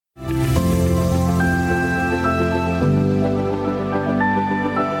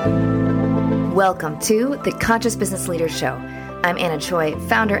Welcome to the Conscious Business Leaders Show. I'm Anna Choi,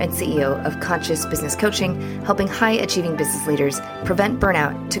 founder and CEO of Conscious Business Coaching, helping high-achieving business leaders prevent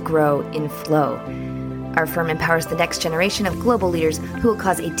burnout to grow in flow. Our firm empowers the next generation of global leaders who will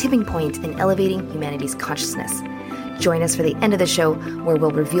cause a tipping point in elevating humanity's consciousness. Join us for the end of the show, where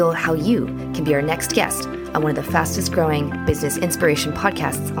we'll reveal how you can be our next guest on one of the fastest growing business inspiration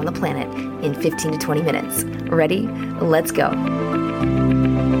podcasts on the planet in 15 to 20 minutes. Ready? Let's go.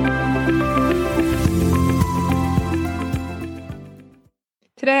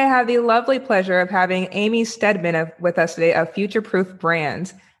 Today, I have the lovely pleasure of having Aimy Steadman with us today of Future Proof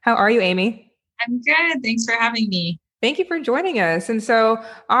Brands. How are you, Amy? I'm good. Thanks for having me. Thank you for joining us. And so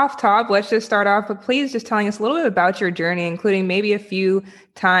off top, let's just start off with please just telling us a little bit about your journey, including maybe a few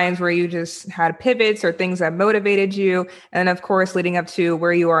times where you just had pivots or things that motivated you. And of course, leading up to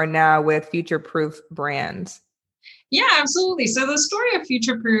where you are now with Future Proof Brands. Yeah, absolutely. So the story of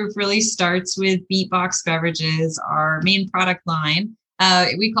Future Proof really starts with Beatbox Beverages, our main product line.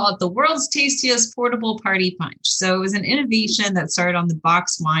 We call it the world's tastiest portable party punch. So it was an innovation that started on the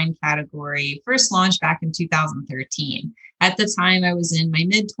boxed wine category, first launched back in 2013. At the time, I was in my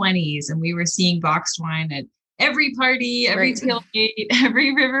mid-20s, and we were seeing boxed wine at every party, every tailgate,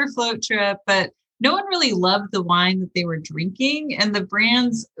 every river float trip. But no one really loved the wine that they were drinking. And the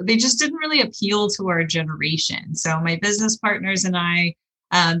brands, they just didn't really appeal to our generation. So my business partners and I,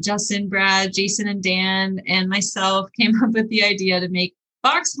 Justin, Brad, Jason, and Dan, and myself came up with the idea to make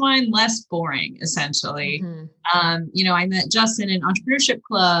boxed wine less boring, essentially. I met Justin in Entrepreneurship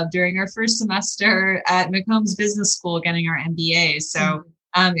Club during our first semester at McCombs Business School getting our MBA. So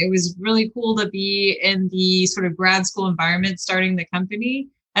it was really cool to be in the sort of grad school environment starting the company.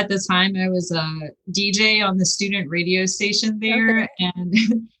 At the time, I was a DJ on the student radio station there. Okay.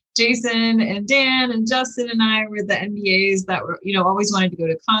 And Jason and Dan and Justin and I were the MBAs that were, always wanted to go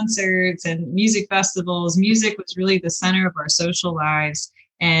to concerts and music festivals. Music was really the center of our social lives.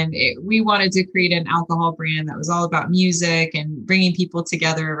 And we wanted to create an alcohol brand that was all about music and bringing people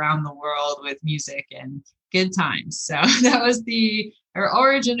together around the world with music and good times. So that was our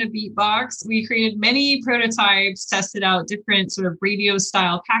origin of Beatbox. We created many prototypes, tested out different sort of radio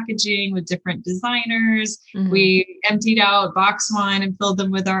style packaging with different designers. We emptied out box wine and filled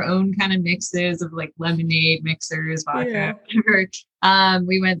them with our own kind of mixes of like lemonade mixers, vodka, whatever.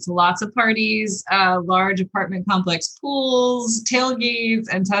 We went to lots of parties, large apartment complex pools, tailgates,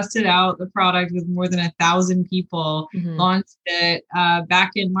 and tested out the product with more than 1,000 people. Launched it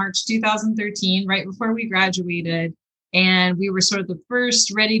back in March 2013, right before we graduated. And we were sort of the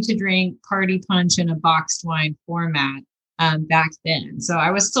first ready to drink party punch in a boxed wine format back then. So I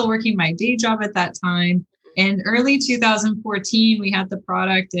was still working my day job at that time. In early 2014, we had the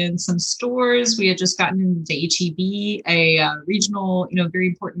product in some stores. We had just gotten into HEB, a regional, very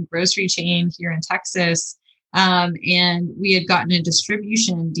important grocery chain here in Texas. And we had gotten a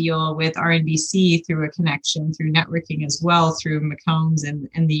distribution deal with RNBC through a connection, through networking as well, through McCombs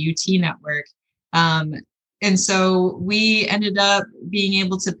and the UT network. And so we ended up being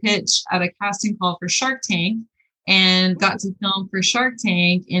able to pitch at a casting call for Shark Tank and got to film for Shark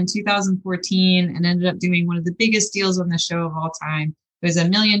Tank in 2014 and ended up doing one of the biggest deals on the show of all time. It was $1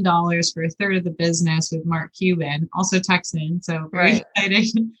 million for a third of the business with Mark Cuban, also Texan. So very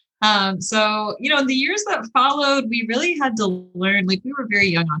exciting. So, in the years that followed, we really had to learn, like we were very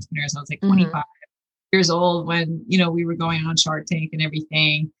young entrepreneurs. I was like 25 years old when, we were going on Shark Tank and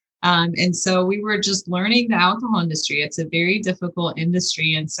everything. And so we were just learning the alcohol industry. It's a very difficult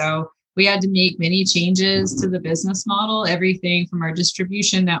industry. And so we had to make many changes to the business model, everything from our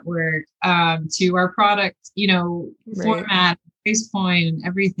distribution network to our product, format, price point, and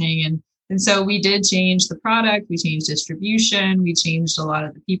everything. And so we did change the product. We changed distribution. We changed a lot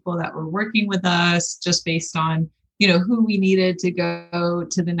of the people that were working with us just based on, who we needed to go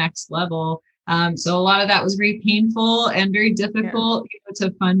to the next level. So a lot of that was very painful and very difficult to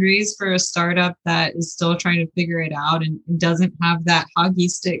fundraise for a startup that is still trying to figure it out and doesn't have that hockey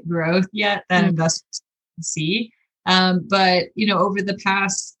stick growth yet that investors can see. But, over the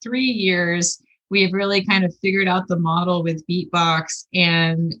past 3 years, we have really kind of figured out the model with Beatbox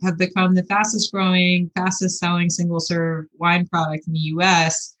and have become the fastest growing, fastest selling single serve wine product in the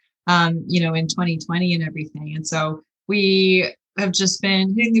US, in 2020 and everything. And so we have just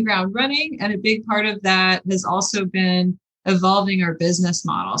been hitting the ground running. And a big part of that has also been evolving our business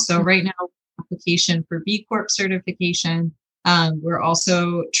model. So right now, application for B Corp certification. We're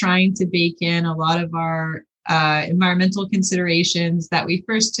also trying to bake in a lot of our environmental considerations that we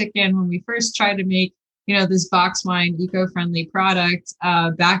first took in when we first tried to make, this box wine eco-friendly product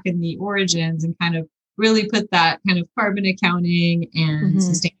back in the origins and kind of really put that kind of carbon accounting and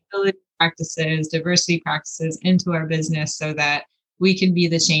sustainability practices, diversity practices into our business so that we can be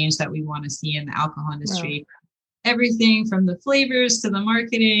the change that we want to see in the alcohol industry. Wow. Everything from the flavors to the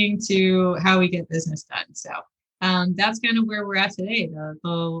marketing to how we get business done. So that's kind of where we're at today,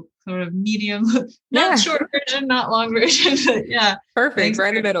 the sort of medium, not short version, not long version, but yeah. Perfect. Right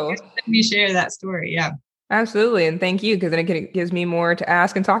in the middle. Let me share that story. Yeah. Absolutely. And thank you, because then it gives me more to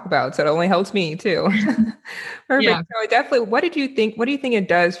ask and talk about. So it only helps me too. Perfect. Yeah. So definitely, what do you think it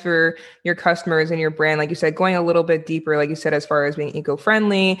does for your customers and your brand? Like you said, going a little bit deeper, like you said, as far as being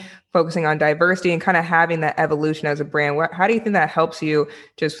eco-friendly, focusing on diversity and kind of having that evolution as a brand. How do you think that helps you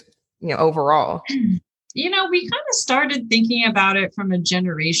just, overall? We kind of started thinking about it from a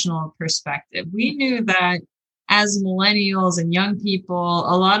generational perspective. We knew that as millennials and young people,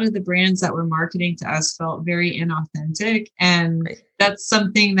 a lot of the brands that were marketing to us felt very inauthentic. And that's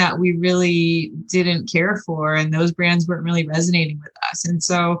something that we really didn't care for. And those brands weren't really resonating with us. And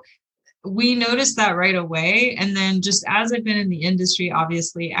so we noticed that right away. And then just as I've been in the industry,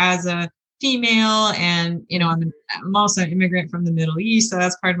 obviously, as a female, and, I'm also an immigrant from the Middle East. So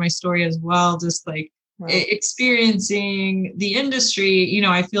that's part of my story as well. Just like, experiencing the industry,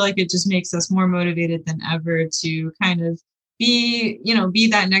 I feel like it just makes us more motivated than ever to kind of be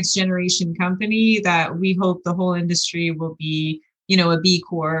that next generation company that we hope the whole industry will be, a B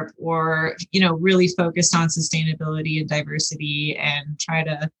Corp, or, really focused on sustainability and diversity and try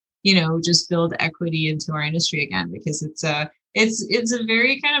to, just build equity into our industry again, because it's a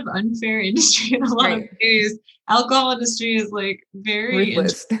very kind of unfair industry in a lot of ways. Alcohol industry is like very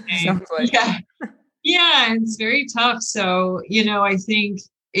ruthless. Sounds like. Yeah, it's very tough. So, I think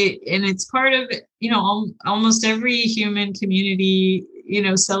it's part of, almost every human community,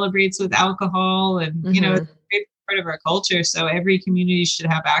 celebrates with alcohol, and, it's a great part of our culture. So every community should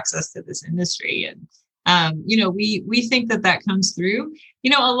have access to this industry. And, we think that comes through.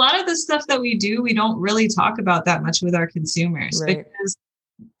 A lot of the stuff that we do, we don't really talk about that much with our consumers, because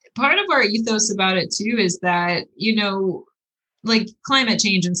part of our ethos about it too is that, like climate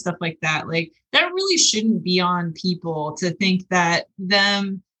change and stuff like that, like that really shouldn't be on people to think that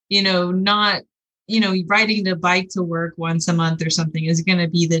them, not, riding the bike to work once a month or something is going to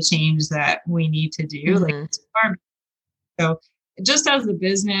be the change that we need to do. So just as a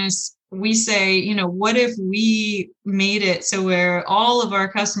business, we say, what if we made it so where all of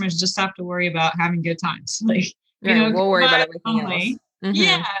our customers just have to worry about having good times? Like, we'll worry about everything else. Mm-hmm.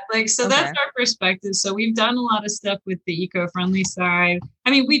 Yeah, that's our perspective. So we've done a lot of stuff with the eco-friendly side. I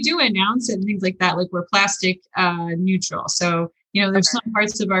mean, we do announce it and things like that, like we're plastic neutral. So, there's some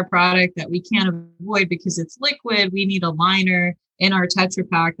parts of our product that we can't avoid because it's liquid. We need a liner in our Tetra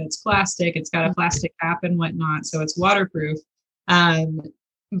Pak that's plastic. It's got a plastic cap and whatnot, so it's waterproof.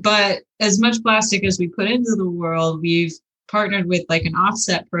 But as much plastic as we put into the world, we've partnered with like an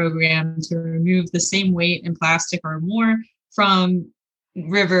offset program to remove the same weight in plastic or more from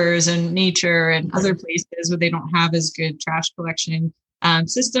rivers and nature and other places where they don't have as good trash collection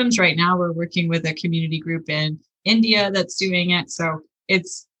systems. Right now, we're working with a community group in India that's doing it. So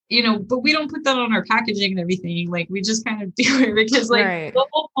it's, but we don't put that on our packaging and everything. Like we just kind of do it because the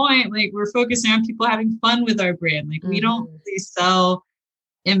whole point, like we're focusing on people having fun with our brand. Like we don't really sell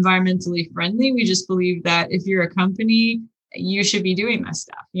environmentally friendly. We just believe that if you're a company, you should be doing this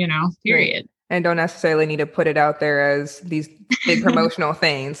stuff, period. And don't necessarily need to put it out there as these big promotional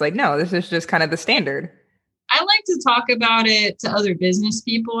things. Like, no, this is just kind of the standard. I like to talk about it to other business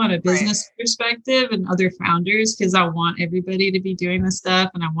people on a business perspective and other founders, because I want everybody to be doing this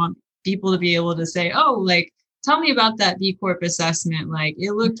stuff. And I want people to be able to say, oh, like, tell me about that B Corp assessment. Like,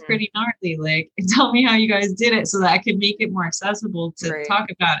 it looked pretty gnarly. Like, tell me how you guys did it so that I can make it more accessible to talk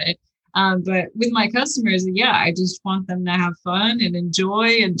about it. But with my customers, I just want them to have fun and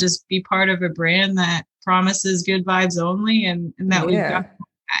enjoy and just be part of a brand that promises good vibes only. And that we've got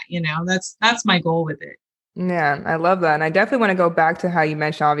that, that's my goal with it. Yeah, I love that. And I definitely want to go back to how you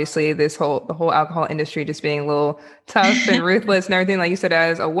mentioned, obviously, the whole alcohol industry just being a little tough and ruthless and everything. Like you said,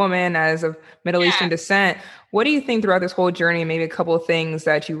 as a woman, as of Middle Eastern descent, what do you think throughout this whole journey, maybe a couple of things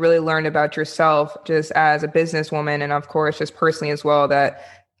that you really learned about yourself just as a businesswoman, and of course, just personally as well, that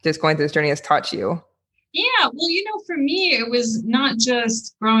just going through this journey has taught you? Yeah, well, for me, it was not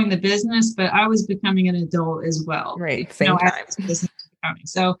just growing the business, but I was becoming an adult as well. Right, same time.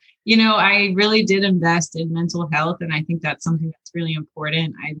 So, I really did invest in mental health. And I think that's something that's really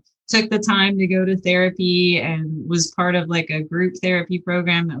important. I took the time to go to therapy and was part of like a group therapy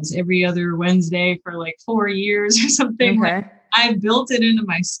program that was every other Wednesday for like 4 years or something. Okay. I built it into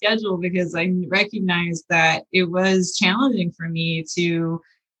my schedule because I recognized that it was challenging for me to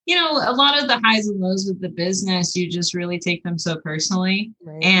a lot of the highs and lows with the business, you just really take them so personally.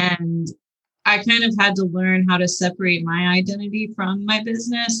 Right. And I kind of had to learn how to separate my identity from my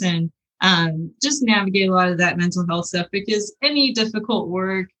business and just navigate a lot of that mental health stuff, because any difficult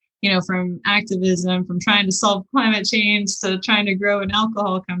work, from activism, from trying to solve climate change to trying to grow an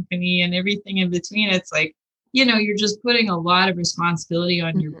alcohol company and everything in between, it's like, you're just putting a lot of responsibility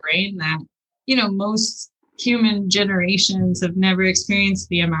on your brain that, most human generations have never experienced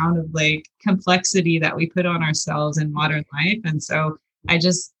the amount of like complexity that we put on ourselves in modern life. And so I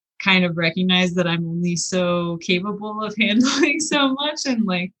just kind of recognize that I'm only so capable of handling so much, and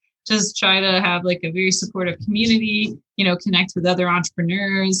like just try to have like a very supportive community, connect with other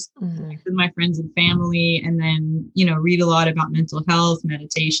entrepreneurs, connect with my friends and family, and then, read a lot about mental health,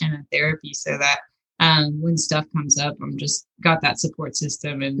 meditation, and therapy, so that when stuff comes up, I'm just got that support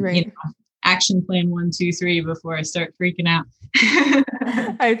system and, action plan 1, 2, 3 before I start freaking out.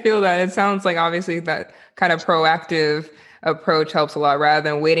 I feel that. It sounds like obviously that kind of proactive approach helps a lot, rather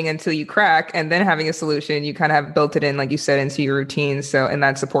than waiting until you crack and then having a solution. You kind of have built it in, like you said, into your routine. So in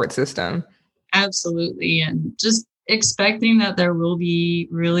that support system. Absolutely. And just expecting that there will be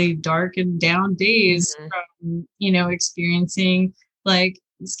really dark and down days from, experiencing like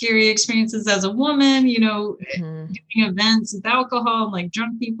scary experiences as a woman, doing events with alcohol and like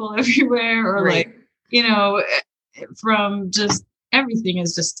drunk people everywhere, or like, from just everything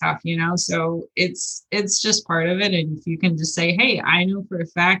is just tough, so it's just part of it. And if you can just say, hey, I know for a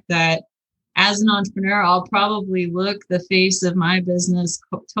fact that as an entrepreneur, I'll probably look the face of my business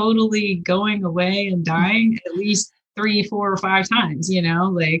totally going away and dying at least 3, 4, or 5 times,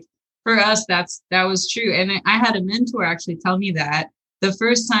 like for us, that was true. And I had a mentor actually tell me that the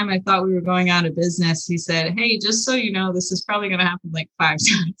first time I thought we were going out of business, he said, hey, just so you know, this is probably going to happen like 5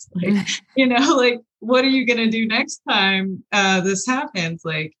 times. Like, like, what are you going to do next time this happens?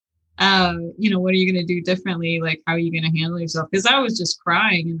 Like, what are you going to do differently? Like, how are you going to handle yourself? Because I was just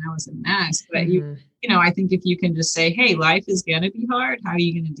crying and I was a mess. But I think if you can just say, hey, life is going to be hard. How are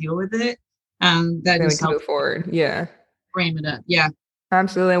you going to deal with it? That then just helps move forward. Yeah. Frame it up. Yeah.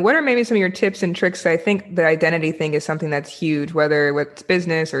 Absolutely. And what are maybe some of your tips and tricks? I think the identity thing is something that's huge, whether with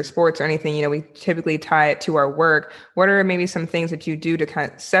business or sports or anything, we typically tie it to our work. What are maybe some things that you do to kind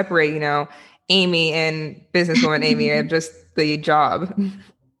of separate, Aimy and businesswoman Aimy and just the job?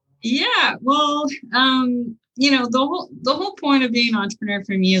 Yeah. Well, the whole point of being an entrepreneur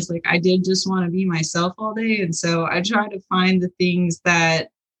for me is like, I did just want to be myself all day. And so I try to find the things that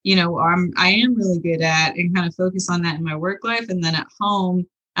I am really good at and kind of focus on that in my work life. And then at home,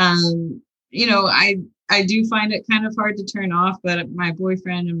 I do find it kind of hard to turn off, but my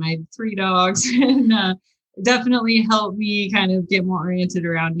boyfriend and my 3 dogs and definitely help me kind of get more oriented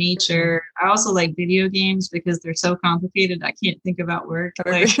around nature. I also like video games because they're so complicated. I can't think about work.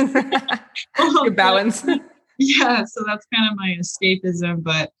 Like, good balance. Yeah. So that's kind of my escapism,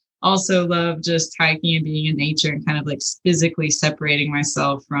 but also love just hiking and being in nature and kind of like physically separating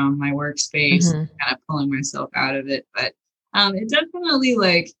myself from my workspace and kind of pulling myself out of it. But it definitely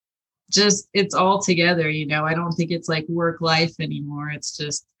like just, it's all together, I don't think it's like work life anymore. It's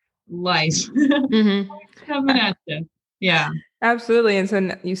just life coming at you. Yeah. Absolutely. And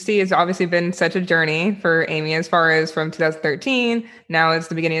so you see, it's obviously been such a journey for Aimy as far as from 2013. Now it's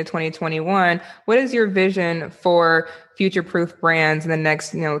the beginning of 2021. What is your vision for future-proof brands in the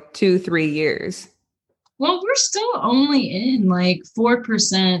next, 2-3 years? Well, we're still only in like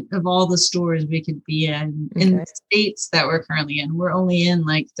 4% of all the stores we could be in the states that we're currently in. We're only in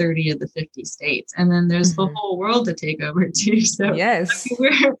like 30 of the 50 states. And then there's the whole world to take over too. So yes,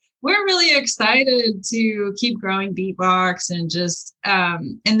 we're really excited to keep growing Beatbox and just,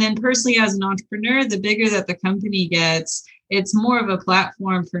 and then personally as an entrepreneur, the bigger that the company gets, it's more of a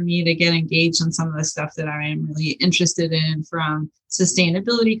platform for me to get engaged on some of the stuff that I am really interested in, from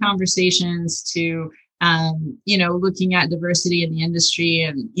sustainability conversations to, looking at diversity in the industry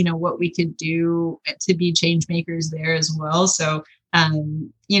and, what we could do to be change makers there as well. So,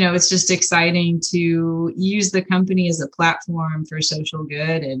 it's just exciting to use the company as a platform for social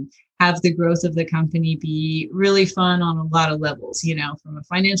good and have the growth of the company be really fun on a lot of levels, from a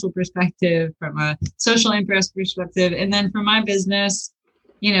financial perspective, from a social impact perspective, and then for my business,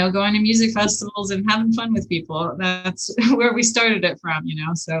 going to music festivals and having fun with people. That's where we started it from,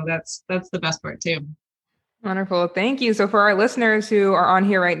 so that's the best part too. Wonderful. Thank you. So for our listeners who are on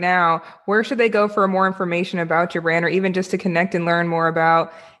here right now, where should they go for more information about your brand, or even just to connect and learn more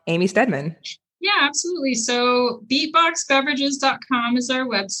about Aimy Steadman? Yeah, absolutely. So beatboxbeverages.com is our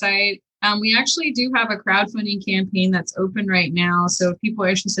website. We actually do have a crowdfunding campaign that's open right now. So if people are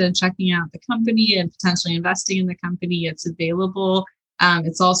interested in checking out the company and potentially investing in the company, it's available.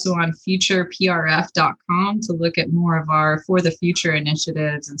 It's also on futureprf.com to look at more of our For the Future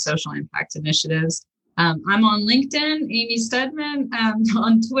initiatives and social impact initiatives. I'm on LinkedIn, Aimy Steadman,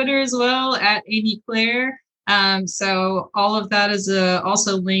 on Twitter as well, at Amy Claire. So all of that is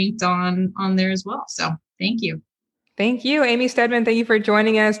also linked on there as well. So thank you. Thank you, Aimy Steadman. Thank you for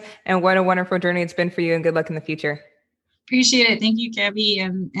joining us. And what a wonderful journey it's been for you, and good luck in the future. Appreciate it. Thank you, Gabby,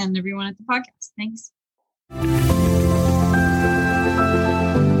 and everyone at the podcast. Thanks.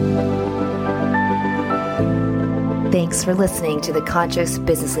 Thanks for listening to the Conscious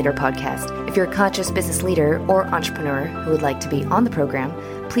Business Leader podcast. If you're a conscious business leader or entrepreneur who would like to be on the program,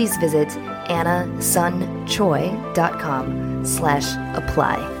 please visit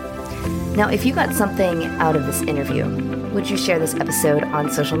annasunchoi.com/apply. Now, if you got something out of this interview, would you share this episode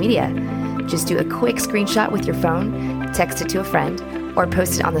on social media? Just do a quick screenshot with your phone, text it to a friend, or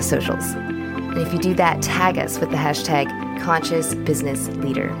post it on the socials. And if you do that, tag us with the hashtag Conscious Business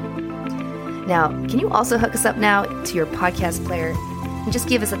Leader. Now, can you also hook us up now to your podcast player and just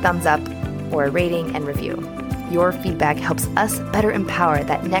give us a thumbs up or a rating and review? Your feedback helps us better empower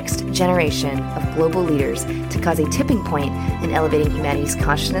that next generation of global leaders to cause a tipping point in elevating humanity's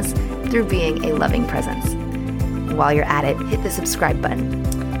consciousness through being a loving presence. And while you're at it, hit the subscribe button.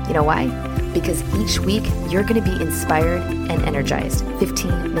 You know why? Because each week you're going to be inspired and energized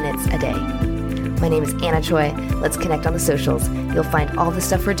 15 minutes a day. My name is Anna Choi. Let's connect on the socials. You'll find all the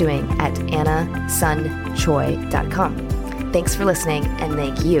stuff we're doing at annasunchoi.com. Thanks for listening, and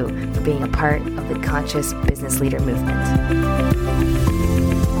thank you for being a part of the Conscious Business Leader movement.